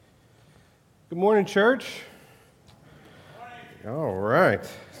Good morning, church. All right.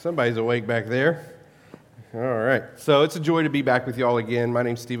 Somebody's awake back there. All right. So it's a joy to be back with you all again. My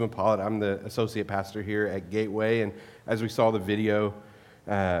name's Stephen Pollitte. I'm the associate pastor here at Gateway. And as we saw the video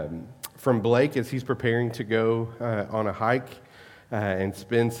from Blake as he's preparing to go on a hike and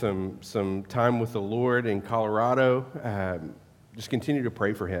spend some time with the Lord in Colorado, just continue to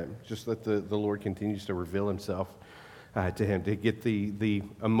pray for him. Just let the Lord continues to reveal himself to him, to get the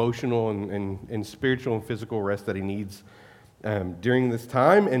emotional and spiritual and physical rest that he needs during this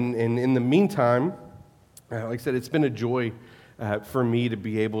time. And in the meantime, like I said, it's been a joy for me to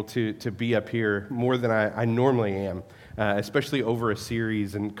be able to be up here more than I normally am, especially over a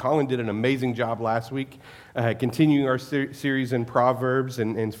series. And Colin did an amazing job last week, continuing our series in Proverbs.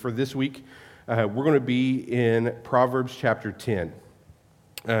 And for this week, we're going to be in Proverbs chapter 10.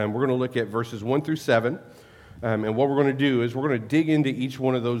 We're going to look at verses 1 through 7. And what we're going to do is we're going to dig into each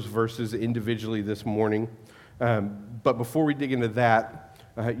one of those verses individually this morning. But before we dig into that,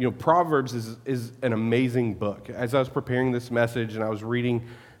 Proverbs is an amazing book. As I was preparing this message and I was reading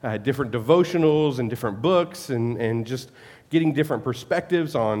different devotionals and different books and just getting different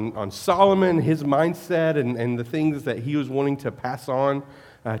perspectives on Solomon, his mindset, and the things that he was wanting to pass on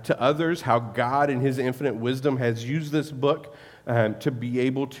to others, how God in his infinite wisdom has used this book to be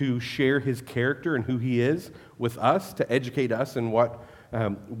able to share his character and who he is with us, to educate us in what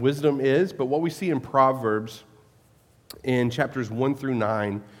wisdom is. But what we see in Proverbs in chapters 1 through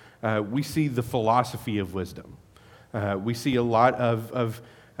 9, we see the philosophy of wisdom. We see a lot of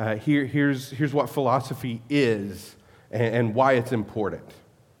here's what philosophy is and why it's important.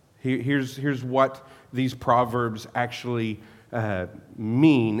 Here's what these Proverbs actually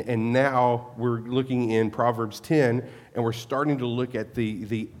mean. And now we're looking in Proverbs 10, and we're starting to look at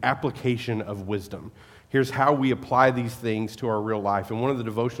the application of wisdom. Here's how we apply these things to our real life. And one of the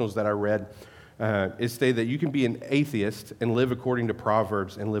devotionals that I read is stated that you can be an atheist and live according to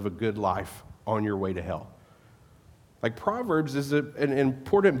Proverbs and live a good life on your way to hell. Like, Proverbs is an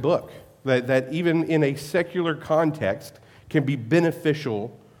important book that even in a secular context can be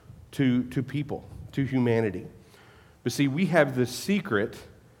beneficial to people, to humanity. But see, we have the secret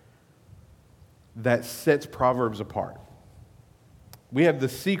that sets Proverbs apart. We have the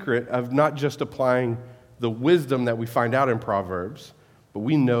secret of not just applying the wisdom that we find out in Proverbs, but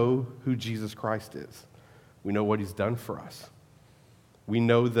we know who Jesus Christ is. We know what he's done for us. We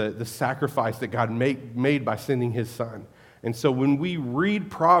know the sacrifice that God made by sending his son. And so when we read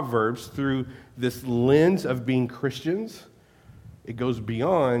Proverbs through this lens of being Christians, it goes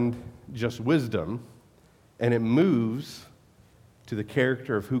beyond just wisdom, and it moves to the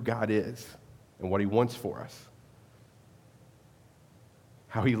character of who God is and what he wants for us,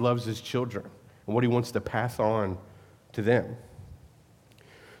 how he loves his children, and what he wants to pass on to them.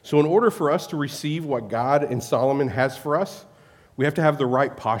 So in order for us to receive what God and Solomon has for us, we have to have the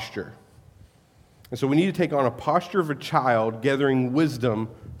right posture. And so we need to take on a posture of a child gathering wisdom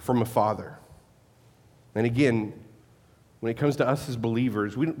from a father. And again, when it comes to us as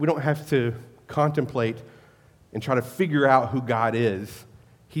believers, we don't have to contemplate and try to figure out who God is.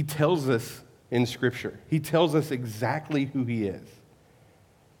 He tells us in Scripture. He tells us exactly who he is.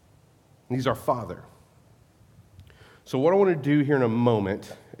 And he's our Father. So what I want to do here in a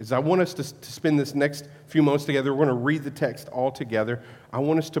moment is I want us to spend this next few moments together. We're going to read the text all together. I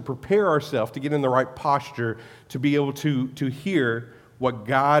want us to prepare ourselves to get in the right posture to be able to hear what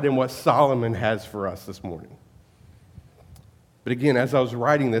God and what Solomon has for us this morning. But again, as I was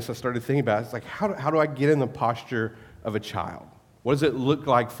writing this, I started thinking about it. It's like, how do I get in the posture of a child? What does it look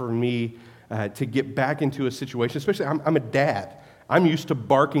like for me to get back into a situation? Especially, I'm a dad. I'm used to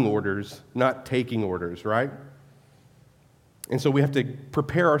barking orders, not taking orders, right? And so we have to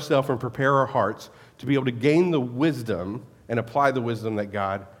prepare ourselves and prepare our hearts to be able to gain the wisdom and apply the wisdom that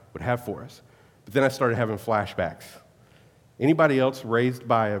God would have for us. But then I started having flashbacks. Anybody else raised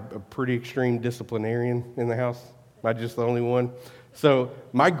by a pretty extreme disciplinarian in the house? Am I just the only one? So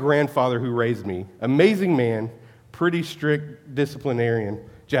my grandfather who raised me, amazing man, pretty strict disciplinarian.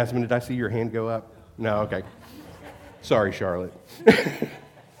 Jasmine, did I see your hand go up? No, okay. Sorry, Charlotte.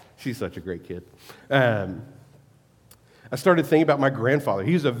 She's such a great kid. I started thinking about my grandfather.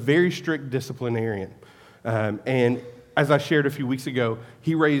 He was a very strict disciplinarian. And as I shared a few weeks ago,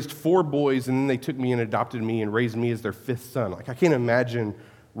 he raised 4 boys, and then they took me and adopted me and raised me as their 5th son. Like, I can't imagine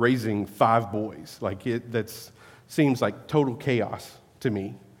raising 5 boys. Like, that seems like total chaos to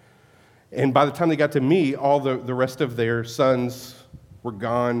me. And by the time they got to me, all the rest of their sons were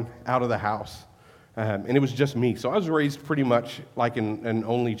gone out of the house. And it was just me. So I was raised pretty much like an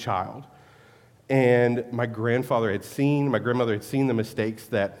only child. And my grandmother had seen the mistakes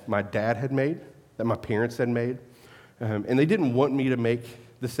that my dad had made, that my parents had made, and they didn't want me to make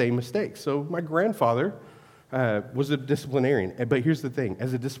the same mistakes. So my grandfather was a disciplinarian. But here's the thing.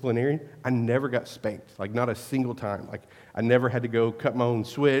 As a disciplinarian, I never got spanked, like not a single time. Like I never had to go cut my own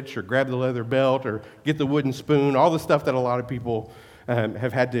switch or grab the leather belt or get the wooden spoon, all the stuff that a lot of people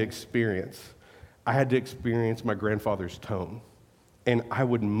have had to experience. I had to experience my grandfather's tone. And I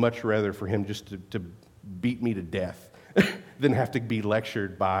would much rather for him just to beat me to death than have to be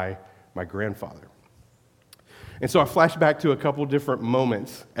lectured by my grandfather. And so I flashed back to a couple different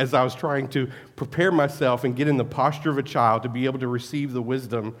moments as I was trying to prepare myself and get in the posture of a child to be able to receive the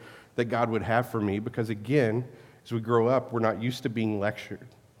wisdom that God would have for me. Because again, as we grow up, we're not used to being lectured.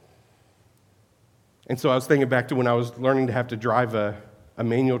 And so I was thinking back to when I was learning to have to drive a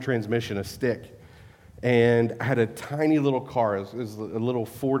manual transmission, a stick. And I had a tiny little car. It was a little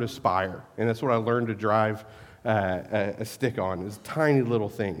Ford Aspire. And that's what I learned to drive a stick on. It was a tiny little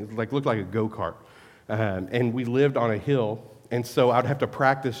thing. It looked like a go-kart. And we lived on a hill, and so I'd have to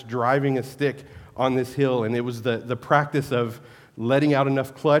practice driving a stick on this hill, and it was the practice of letting out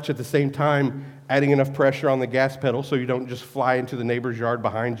enough clutch at the same time adding enough pressure on the gas pedal so you don't just fly into the neighbor's yard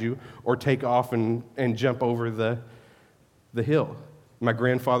behind you or take off and jump over the hill. My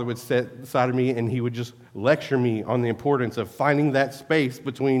grandfather would sit beside of me, and he would just lecture me on the importance of finding that space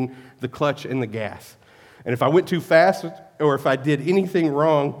between the clutch and the gas. And if I went too fast or if I did anything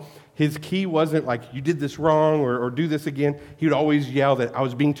wrong, his key wasn't like, you did this wrong or do this again. He would always yell that I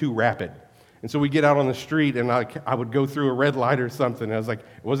was being too rapid. And so we'd get out on the street, and I would go through a red light or something. And I was like,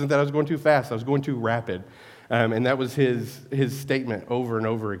 it wasn't that I was going too fast. I was going too rapid. And that was his statement over and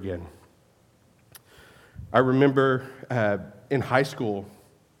over again. I remember in high school,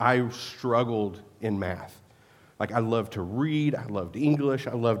 I struggled in math. Like I loved to read. I loved English.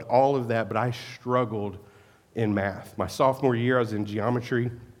 I loved all of that, but I struggled in math. My sophomore year, I was in geometry.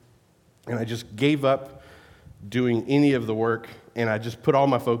 And I just gave up doing any of the work, and I just put all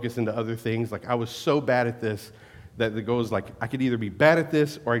my focus into other things. Like I was so bad at this that the goal was like, I could either be bad at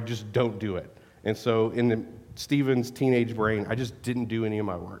this or I just don't do it. And so in Stephen's teenage brain, I just didn't do any of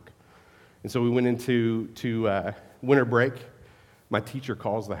my work. And so we went into winter break. My teacher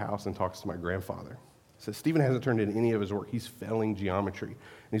calls the house and talks to my grandfather. Says, Stephen hasn't turned in any of his work. He's failing geometry.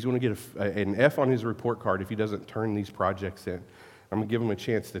 And he's going to get an F on his report card if he doesn't turn these projects in. I'm going to give him a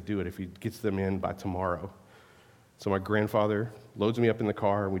chance to do it if he gets them in by tomorrow. So my grandfather loads me up in the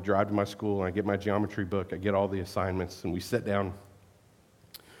car, and we drive to my school, and I get my geometry book, I get all the assignments, and we sit down,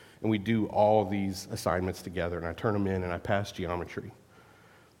 and we do all these assignments together, and I turn them in, and I pass geometry.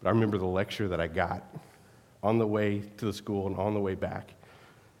 But I remember the lecture that I got on the way to the school and on the way back.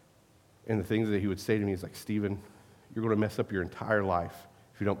 And the things that he would say to me is like, Stephen, you're going to mess up your entire life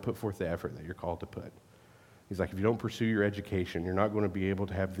if you don't put forth the effort that you're called to put. He's like, if you don't pursue your education, you're not going to be able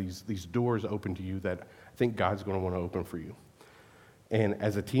to have these doors open to you that I think God's going to want to open for you. And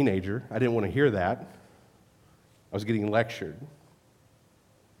as a teenager, I didn't want to hear that. I was getting lectured.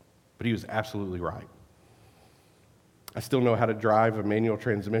 But he was absolutely right. I still know how to drive a manual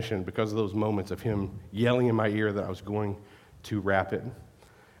transmission because of those moments of him yelling in my ear that I was going too rapid. I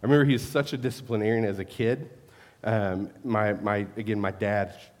remember he was such a disciplinarian as a kid. My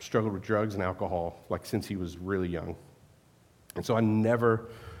dad struggled with drugs and alcohol like since he was really young. And so I never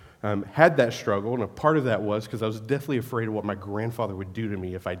had that struggle, and a part of that was because I was deathly afraid of what my grandfather would do to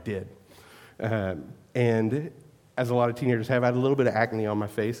me if I did. And as a lot of teenagers have, I had a little bit of acne on my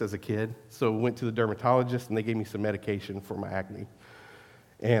face as a kid, so I went to the dermatologist, and they gave me some medication for my acne.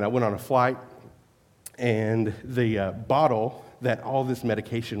 And I went on a flight, and the bottle that all this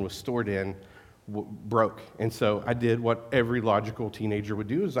medication was stored in broke. And so I did what every logical teenager would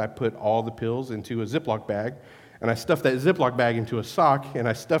do, is I put all the pills into a Ziploc bag, and I stuffed that Ziploc bag into a sock, and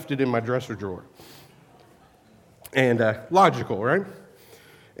I stuffed it in my dresser drawer. And logical, right?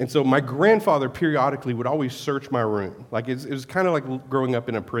 And so my grandfather periodically would always search my room. Like it was kind of like growing up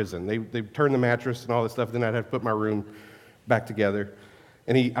in a prison. They turned the mattress and all this stuff, then I'd have to put my room back together.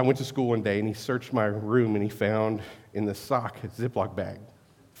 And I went to school one day, and he searched my room, and he found in the sock a Ziploc bag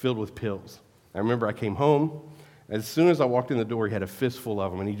filled with pills. I remember I came home. As soon as I walked in the door, he had a fistful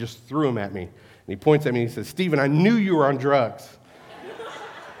of them, and he just threw them at me. And he points at me and he says, Stephen, I knew you were on drugs.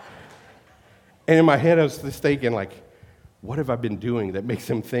 And in my head, I was just thinking, like, what have I been doing that makes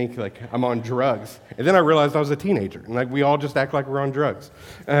him think, like, I'm on drugs? And then I realized I was a teenager, and, like, we all just act like we're on drugs.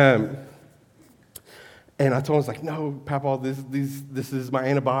 And I told him, I was like, no, Papa, this is my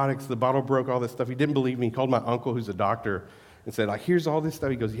antibiotics. The bottle broke, all this stuff. He didn't believe me. He called my uncle, who's a doctor, and said, like, here's all this stuff.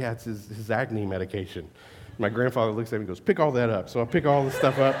 He goes, yeah, it's his acne medication. My grandfather looks at me and goes, pick all that up. So I pick all this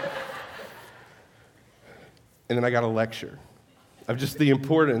stuff up. And then I got a lecture of just the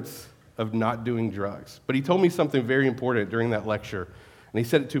importance of not doing drugs. But he told me something very important during that lecture, and he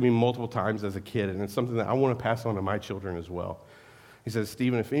said it to me multiple times as a kid, and it's something that I want to pass on to my children as well. He says,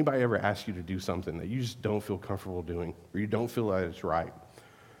 Stephen, if anybody ever asks you to do something that you just don't feel comfortable doing, or you don't feel that it's right,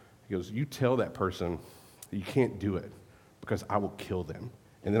 he goes, you tell that person that you can't do it because I will kill them,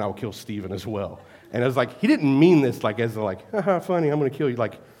 and then I will kill Stephen as well. And I was like, he didn't mean this like as like, haha, funny, I'm going to kill you.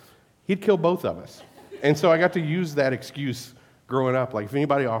 Like, he'd kill both of us. And so I got to use that excuse growing up. Like, if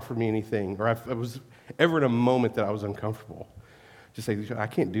anybody offered me anything, or I was ever in a moment that I was uncomfortable, just say, I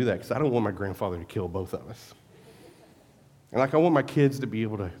can't do that because I don't want my grandfather to kill both of us. And like, I want my kids to be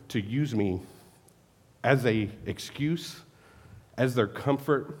able to use me as a excuse, as their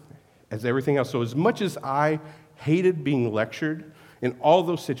comfort, as everything else. So as much as I hated being lectured, in all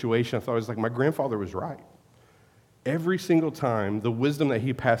those situations, I thought, I was like, my grandfather was right. Every single time, the wisdom that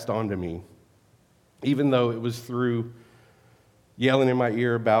he passed on to me, even though it was through yelling in my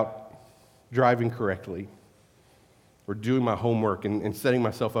ear about driving correctly, or doing my homework and setting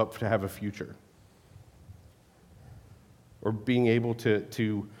myself up to have a future, or being able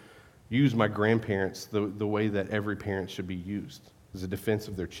to use my grandparents the way that every parent should be used, as a defense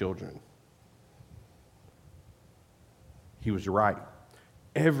of their children. He was right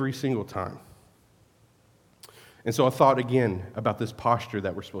every single time. And so I thought again about this posture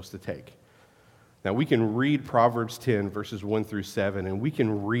that we're supposed to take. Now, we can read Proverbs 10, verses 1 through 7, and we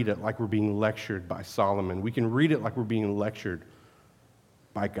can read it like we're being lectured by Solomon. We can read it like we're being lectured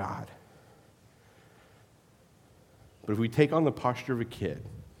by God. But if we take on the posture of a kid,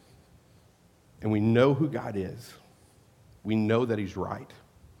 and we know who God is, we know that he's right.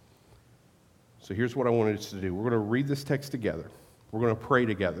 So here's what I wanted us to do. We're going to read this text together. We're going to pray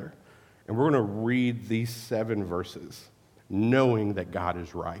together. And we're going to read these 7 verses, knowing that God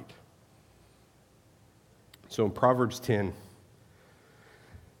is right. So in Proverbs 10, it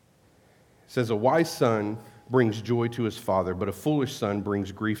says, a wise son brings joy to his father, but a foolish son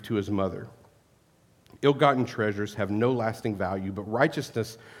brings grief to his mother. Ill-gotten treasures have no lasting value, but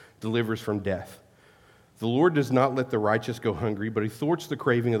righteousness delivers from death. The Lord does not let the righteous go hungry, but he thwarts the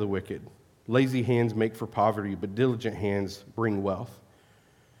craving of the wicked. Lazy hands make for poverty, but diligent hands bring wealth.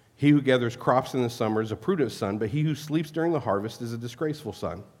 He who gathers crops in the summer is a prudent son, but he who sleeps during the harvest is a disgraceful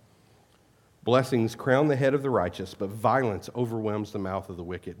son. Blessings crown the head of the righteous, but violence overwhelms the mouth of the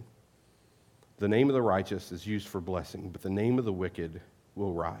wicked. The name of the righteous is used for blessing, but the name of the wicked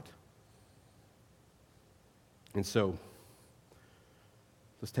will rot. And so,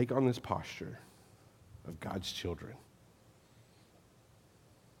 let's take on this posture of God's children.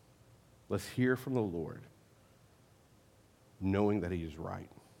 Let's hear from the Lord, knowing that he is right.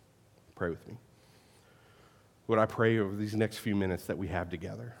 Pray with me. Lord, I pray over these next few minutes that we have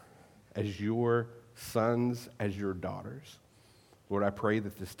together, as your sons, as your daughters. Lord, I pray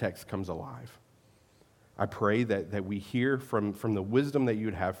that this text comes alive. I pray that we hear from the wisdom that you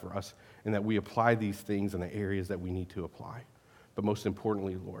would have for us, and that we apply these things in the areas that we need to apply. But most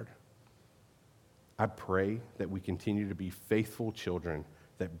importantly, Lord, I pray that we continue to be faithful children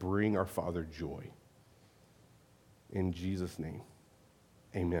that bring our Father joy. In Jesus' name,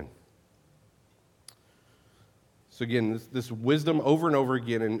 amen. So again, this wisdom over and over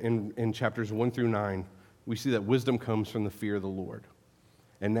again in chapters 1 through 9, we see that wisdom comes from the fear of the Lord.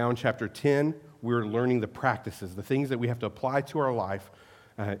 And now in chapter 10, we're learning the practices, the things that we have to apply to our life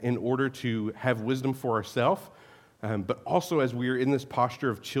in order to have wisdom for ourselves, but also as we are in this posture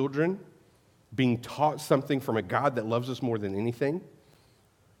of children, being taught something from a God that loves us more than anything.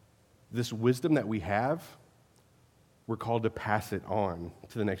 This wisdom that we have, we're called to pass it on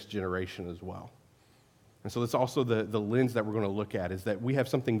to the next generation as well. And so that's also the lens that we're going to look at, is that we have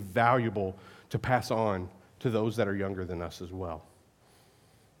something valuable to pass on to those that are younger than us as well.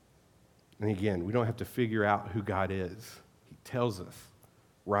 And again, we don't have to figure out who God is. He tells us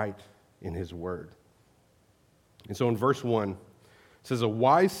right in his word. And so in verse 1, it says, a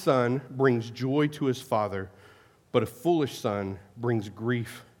wise son brings joy to his father, but a foolish son brings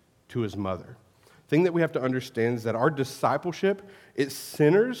grief to his mother. The thing that we have to understand is that our discipleship, it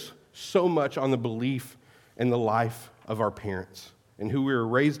centers so much on the belief and the life of our parents and who we were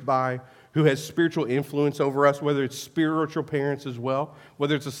raised by, who has spiritual influence over us, whether it's spiritual parents as well,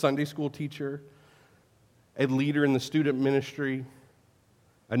 whether it's a Sunday school teacher, a leader in the student ministry,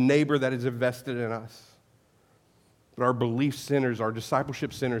 a neighbor that is invested in us. But our belief centers, our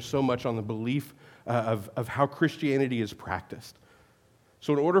discipleship centers so much on the belief of how Christianity is practiced.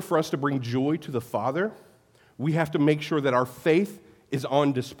 So in order for us to bring joy to the Father, we have to make sure that our faith is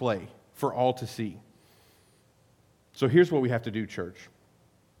on display for all to see. So here's what we have to do, church.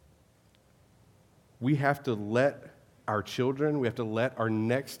 we have to let our children, we have to let our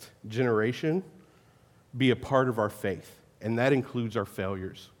next generation be a part of our faith. And that includes our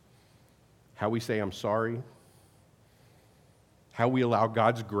failures. How we say, I'm sorry. How we allow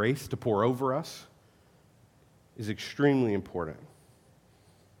God's grace to pour over us is extremely important.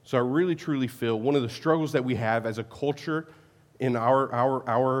 So I really, truly feel one of the struggles that we have as a culture in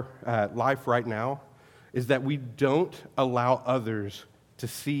our life right now is that we don't allow others to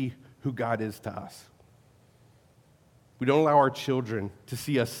see who God is to us. We don't allow our children to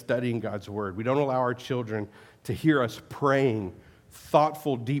see us studying God's word. We don't allow our children to hear us praying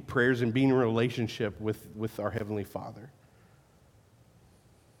thoughtful, deep prayers and being in a relationship with our Heavenly Father.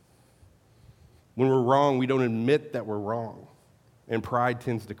 When we're wrong, we don't admit that we're wrong, and pride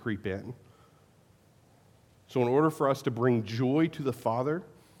tends to creep in. So in order for us to bring joy to the Father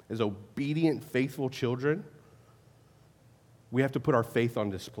as obedient, faithful children, we have to put our faith on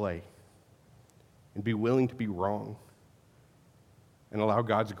display and be willing to be wrong and allow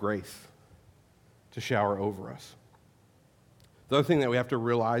God's grace to shower over us. The other thing that we have to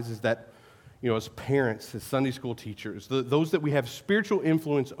realize is that, as parents, as Sunday school teachers, those that we have spiritual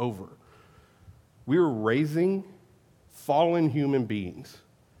influence over, we are raising fallen human beings,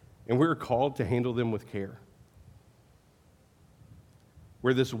 and we're called to handle them with care.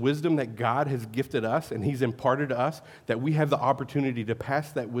 Where this wisdom that God has gifted us and He's imparted to us, that we have the opportunity to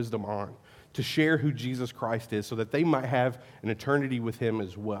pass that wisdom on, to share who Jesus Christ is so that they might have an eternity with Him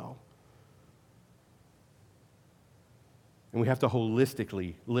as well. And we have to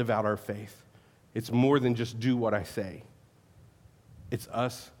holistically live out our faith. It's more than just do what I say. It's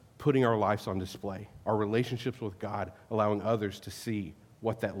us putting our lives on display, our relationships with God, allowing others to see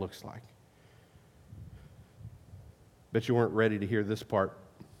what that looks like. Bet you weren't ready to hear this part.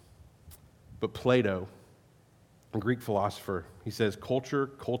 But Plato, a Greek philosopher, he says, culture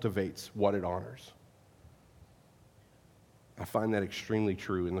cultivates what it honors. I find that extremely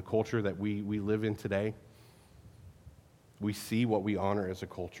true. In the culture that we live in today, we see what we honor as a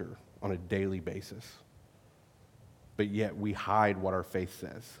culture on a daily basis. But yet we hide what our faith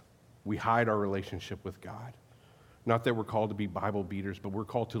says. We hide our relationship with God. Not that we're called to be Bible beaters, but we're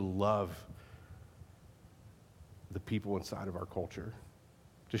called to love the people inside of our culture,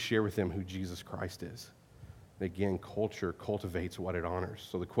 to share with them who Jesus Christ is. And again, culture cultivates what it honors.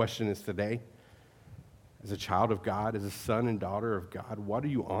 So the question is today, as a child of God, as a son and daughter of God, what do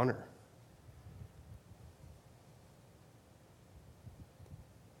you honor?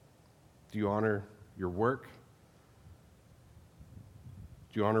 Do you honor your work?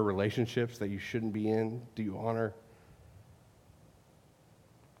 Do you honor relationships that you shouldn't be in? Do you honor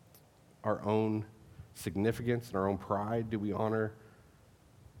our own significance and our own pride? Do we honor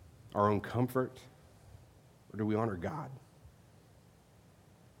our own comfort? Or do we honor God?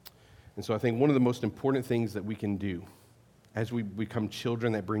 And so I think one of the most important things that we can do as we become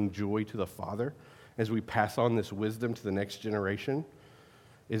children that bring joy to the Father, as we pass on this wisdom to the next generation,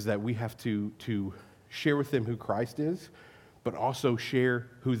 is that we have to share with them who Christ is, but also share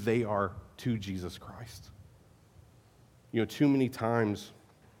who they are to Jesus Christ. Too many times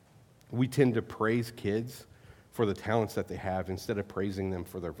we tend to praise kids for the talents that they have instead of praising them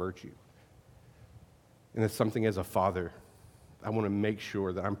for their virtue. And it's something as a father, I want to make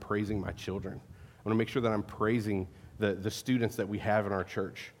sure that I'm praising my children. I want to make sure that I'm praising the students that we have in our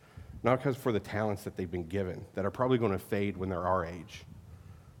church, not because for the talents that they've been given, that are probably going to fade when they're our age,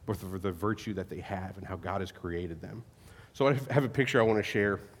 but for the virtue that they have and how God has created them. So I have a picture I want to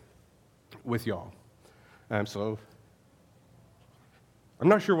share with y'all. So I'm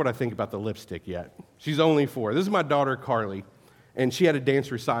not sure what I think about the lipstick yet. She's only 4. This is my daughter, Carly, and she had a dance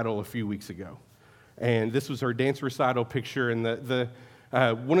recital a few weeks ago. And this was her dance recital picture. And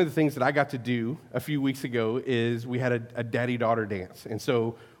one of the things that I got to do a few weeks ago is we had a daddy-daughter dance. And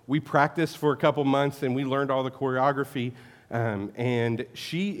so we practiced for a couple months, and we learned all the choreography. And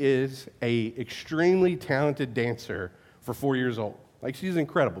she is a extremely talented dancer for 4 years old. Like, she's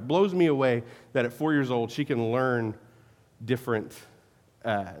incredible. Blows me away that at 4 years old, she can learn different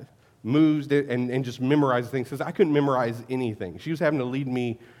moves and just memorize things, because I couldn't memorize anything. She was having to lead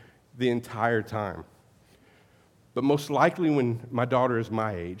me the entire time. But most likely when my daughter is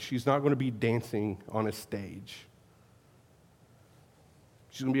my age, she's not going to be dancing on a stage.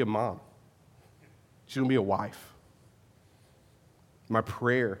 She's going to be a mom. She's going to be a wife. My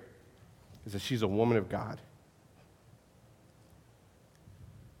prayer is that she's a woman of God,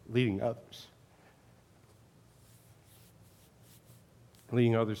 leading others.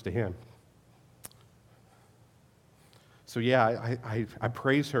 Leading others to Him. So yeah, I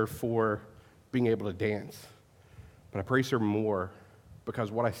praise her for being able to dance, but I praise her more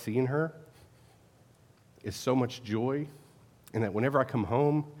because what I see in her is so much joy, and that whenever I come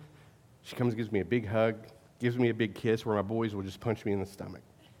home, she comes and gives me a big hug, gives me a big kiss where my boys will just punch me in the stomach.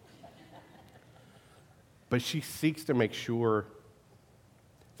 But she seeks to make sure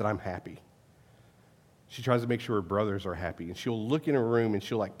that I'm happy. She tries to make sure her brothers are happy, and she'll look in a room and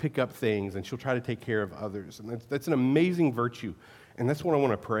she'll like pick up things and she'll try to take care of others. And that's an amazing virtue, and that's what I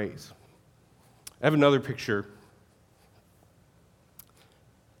want to praise. I have another picture.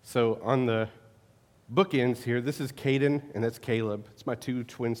 So on the bookends here, this is Caden and that's Caleb. It's my two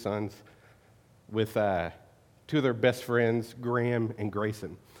twin sons with two of their best friends, Graham and Grayson.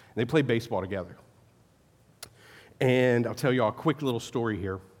 And they play baseball together. And I'll tell you all a quick little story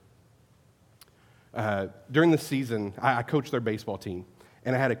here. During the season, I coached their baseball team,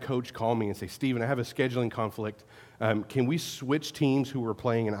 and I had a coach call me and say, Stephen, I have a scheduling conflict. Can we switch teams who we're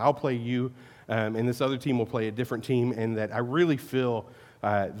playing, and I'll play you, and this other team will play a different team, and that I really feel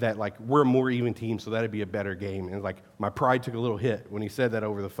that like we're a more even team, so that'd be a better game. And like my pride took a little hit when he said that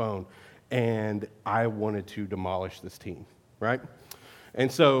over the phone, and I wanted to demolish this team, right?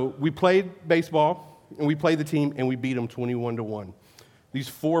 And so we played baseball, and we played the team, and we beat them 21-1. These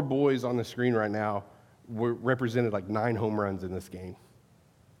four boys on the screen right now represented like 9 home runs in this game.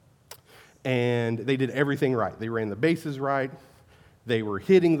 And they did everything right. They ran the bases right. They were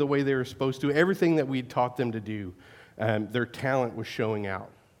hitting the way they were supposed to. Everything that we taught them to do, their talent was showing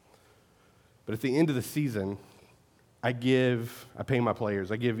out. But at the end of the season, I pay my players.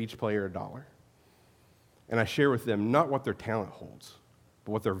 I give each player $1. And I share with them not what their talent holds,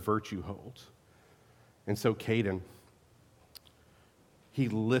 but what their virtue holds. And so Caden, he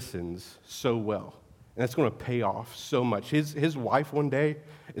listens so well. And that's going to pay off so much. His wife one day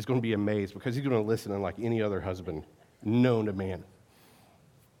is going to be amazed because he's going to listen unlike any other husband known to man.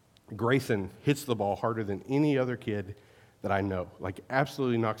 Grayson hits the ball harder than any other kid that I know, like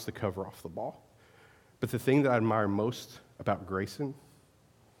absolutely knocks the cover off the ball. But the thing that I admire most about Grayson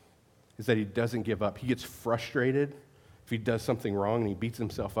is that he doesn't give up. He gets frustrated if he does something wrong and he beats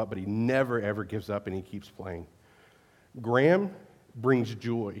himself up, but he never, ever gives up and he keeps playing. Graham brings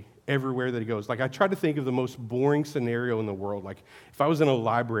joy everywhere that he goes. Like, I try to think of the most boring scenario in the world. Like, if I was in a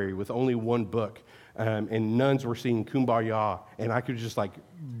library with only one book and nuns were singing Kumbaya and I could just, like,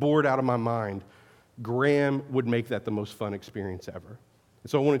 bored out of my mind, Graham would make that the most fun experience ever.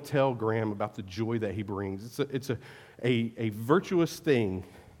 And so I want to tell Graham about the joy that he brings. It's a virtuous thing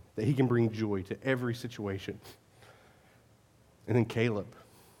that he can bring joy to every situation. And then Caleb.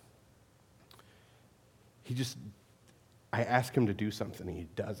 I ask him to do something, and he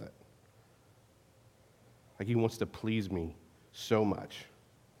does it. Like, he wants to please me so much.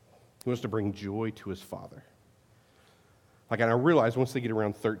 He wants to bring joy to his father. Like, and I realize once they get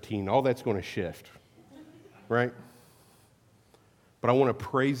around 13, all that's going to shift, right? But I want to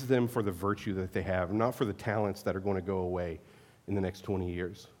praise them for the virtue that they have, not for the talents that are going to go away in the next 20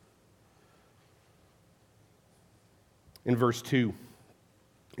 years. In verse 2,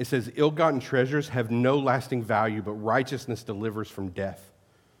 it says, ill-gotten treasures have no lasting value, but righteousness delivers from death.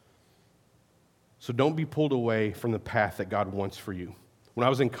 So don't be pulled away from the path that God wants for you. When I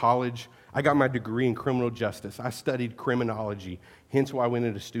was in college, I got my degree in criminal justice. I studied criminology, hence why I went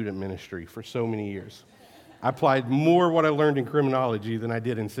into student ministry for so many years. I applied more what I learned in criminology than I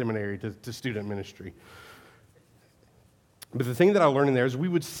did in seminary to student ministry. But the thing that I learned in there is we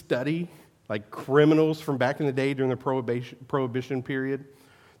would study like criminals from back in the day during the prohibition period.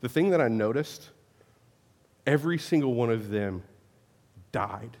 The thing that I noticed, every single one of them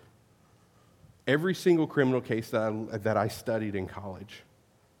died. Every single criminal case that I studied in college,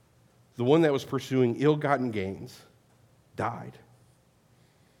 the one that was pursuing ill-gotten gains, died.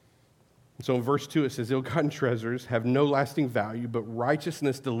 And so in verse 2 it says, ill-gotten treasures have no lasting value, but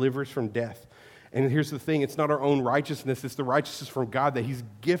righteousness delivers from death. And here's the thing, it's not our own righteousness, it's the righteousness from God that He's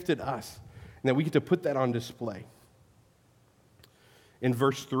gifted us, and that we get to put that on display. In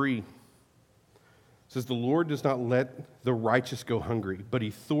verse 3, it says, the Lord does not let the righteous go hungry, but He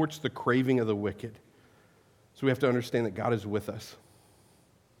thwarts the craving of the wicked. So we have to understand that God is with us.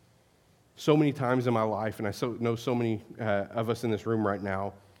 So many times in my life, and I know so many of us in this room right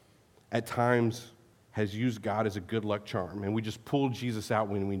now, at times has used God as a good luck charm, and we just pull Jesus out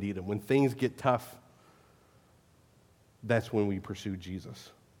when we need Him. When things get tough, that's when we pursue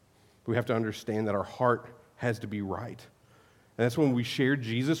Jesus. We have to understand that our heart has to be right. And that's when we share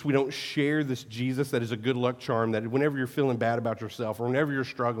Jesus. We don't share this Jesus that is a good luck charm, that whenever you're feeling bad about yourself or whenever you're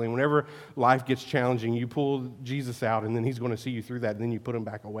struggling, whenever life gets challenging, you pull Jesus out and then He's going to see you through that and then you put Him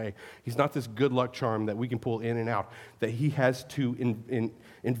back away. He's not this good luck charm that we can pull in and out, that He has to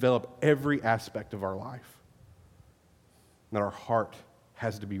envelop every aspect of our life. That our heart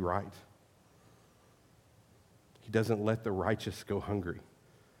has to be right. He doesn't let the righteous go hungry.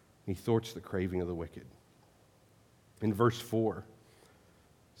 He thwarts the craving of the wicked. In verse 4,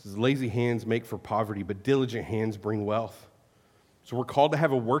 it says, lazy hands make for poverty, but diligent hands bring wealth. So we're called to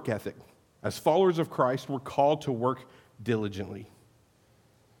have a work ethic. As followers of Christ, we're called to work diligently.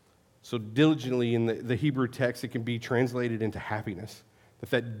 So diligently in the Hebrew text, it can be translated into happiness.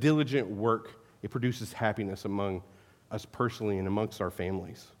 That diligent work, it produces happiness among us personally and amongst our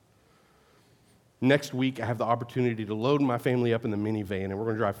families. Next week, I have the opportunity to load my family up in the minivan, and we're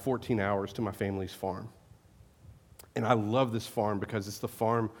going to drive 14 hours to my family's farm. And I love this farm because it's the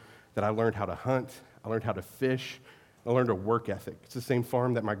farm that I learned how to hunt, I learned how to fish, I learned a work ethic. It's the same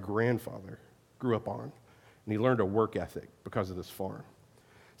farm that my grandfather grew up on, and he learned a work ethic because of this farm.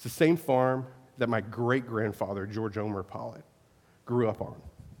 It's the same farm that my great-grandfather, George Omer Pollitte, grew up on.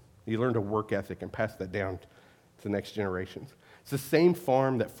 He learned a work ethic and passed that down to the next generations. It's the same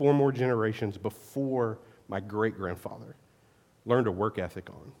farm that 4 more generations before my great-grandfather learned a work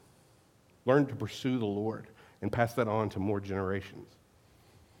ethic on, learned to pursue the Lord, and pass that on to more generations.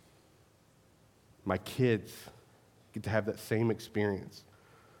 My kids get to have that same experience.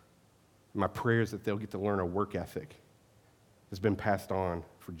 My prayer is that they'll get to learn a work ethic that's been passed on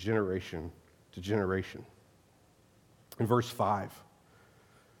for generation to generation. In verse 5,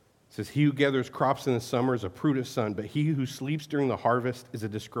 it says, he who gathers crops in the summer is a prudent son, but he who sleeps during the harvest is a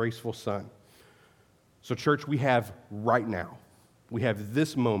disgraceful son. So church, we have right now, we have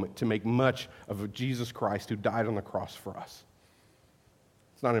this moment to make much of Jesus Christ who died on the cross for us.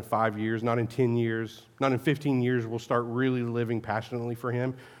 It's not in 5 years, not in 10 years, not in 15 years we'll start really living passionately for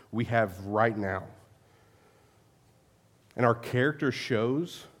him. We have right now. And our character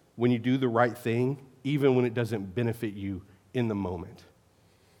shows when you do the right thing, even when it doesn't benefit you in the moment.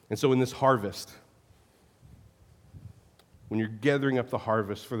 And so in this harvest, when you're gathering up the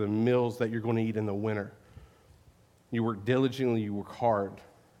harvest for the meals that you're going to eat in the winter, you work diligently, you work hard.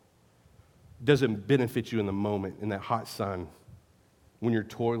 It doesn't benefit you in the moment, in that hot sun, when you're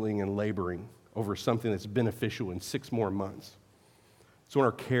toiling and laboring over something that's beneficial in 6 more months. It's when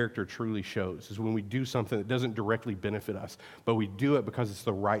our character truly shows, is when we do something that doesn't directly benefit us, but we do it because it's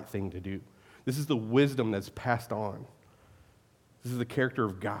the right thing to do. This is the wisdom that's passed on. This is the character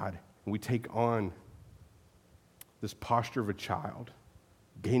of God. And we take on this posture of a child,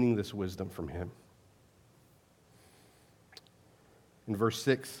 gaining this wisdom from him. In verse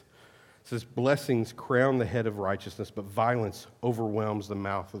 6, it says, blessings crown the head of righteousness, but violence overwhelms the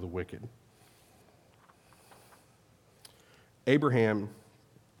mouth of the wicked. Abraham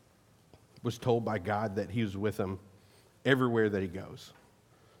was told by God that he was with him everywhere that he goes.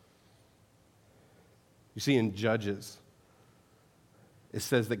 You see, in Judges, it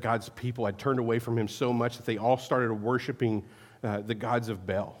says that God's people had turned away from him so much that they all started worshiping the gods of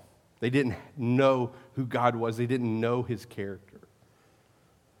Baal. They didn't know who God was. They didn't know his character.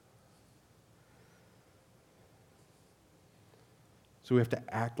 So we have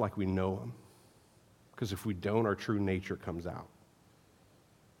to act like we know him, because if we don't, our true nature comes out.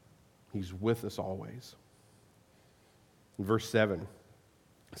 He's with us always. In verse 7,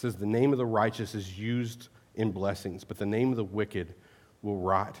 it says, the name of the righteous is used in blessings, but the name of the wicked will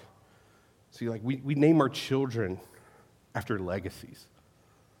rot. See, like we name our children after legacies.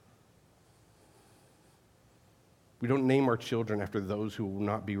 We don't name our children after those who will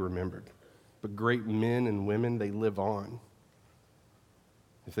not be remembered. But great men and women, they live on.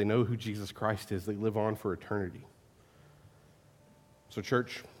 If they know who Jesus Christ is, they live on for eternity. So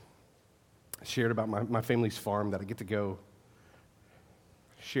church, I shared about my family's farm that I get to go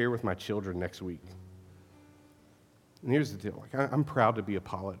share with my children next week. And here's the deal. I'm proud to be a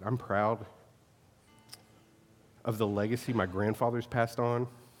Pollitte. I'm proud of the legacy my grandfather's passed on,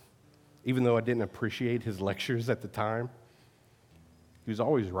 even though I didn't appreciate his lectures at the time. He was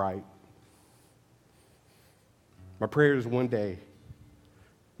always right. My prayer is one day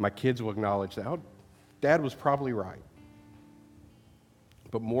my kids will acknowledge that, oh, Dad was probably right.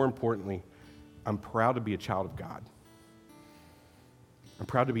 But more importantly, I'm proud to be a child of God. I'm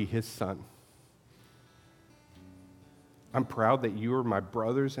proud to be his son. I'm proud that you are my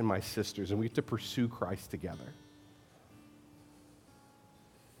brothers and my sisters, and we get to pursue Christ together.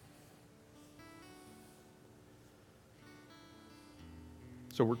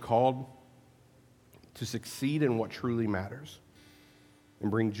 So we're called to succeed in what truly matters and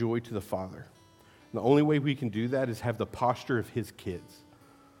bring joy to the Father. And the only way we can do that is have the posture of his kids.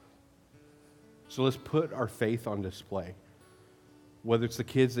 So let's put our faith on display. Whether it's the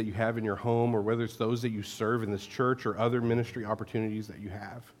kids that you have in your home or whether it's those that you serve in this church or other ministry opportunities that you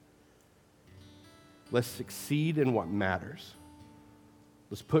have. Let's succeed in what matters.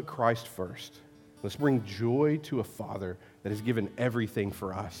 Let's put Christ first Let's bring joy to a Father that has given everything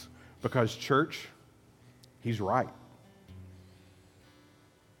for us. Because, church, He's right.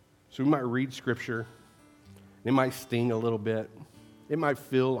 So we might read Scripture. It might sting a little bit. It might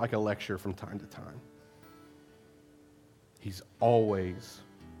feel like a lecture from time to time. He's always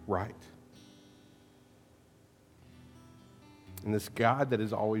right. And this God that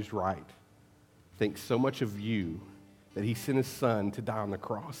is always right thinks so much of you that He sent His Son to die on the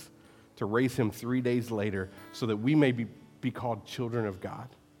cross, to raise Him 3 days later so that we may be called children of God,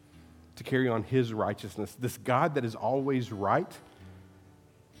 to carry on His righteousness. This God that is always right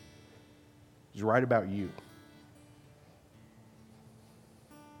is right about you.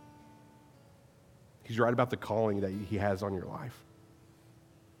 He's right about the calling that He has on your life.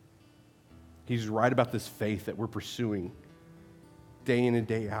 He's right about this faith that we're pursuing day in and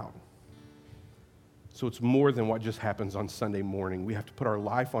day out. So it's more than what just happens on Sunday morning. We have to put our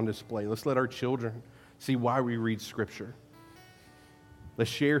life on display. Let's let our children see why we read Scripture.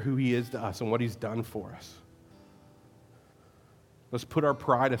 Let's share who He is to us and what He's done for us. Let's put our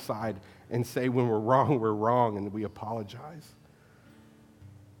pride aside and say when we're wrong, and we apologize.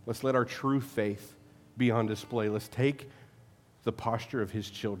 Let's let our true faith be on display. Let's take the posture of His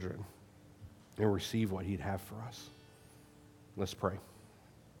children and receive what He'd have for us. Let's pray.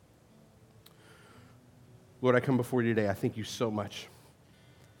 Lord, I come before you today. I thank you so much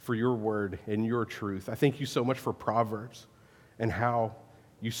for your word and your truth. I thank you so much for Proverbs and how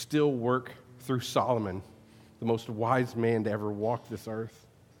you still work through Solomon, the most wise man to ever walk this earth.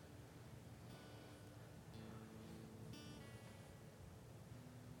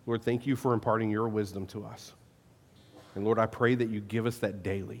 Lord, thank you for imparting your wisdom to us. And Lord, I pray that you give us that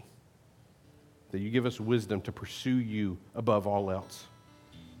daily, that you give us wisdom to pursue you above all else,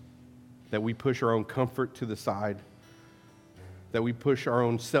 that we push our own comfort to the side, that we push our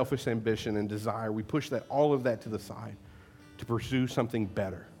own selfish ambition and desire. We push all of that to the side to pursue something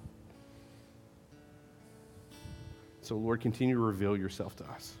better. So Lord, continue to reveal yourself to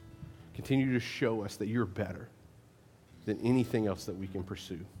us. Continue to show us that you're better than anything else that we can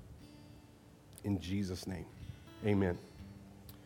pursue. In Jesus' name, amen.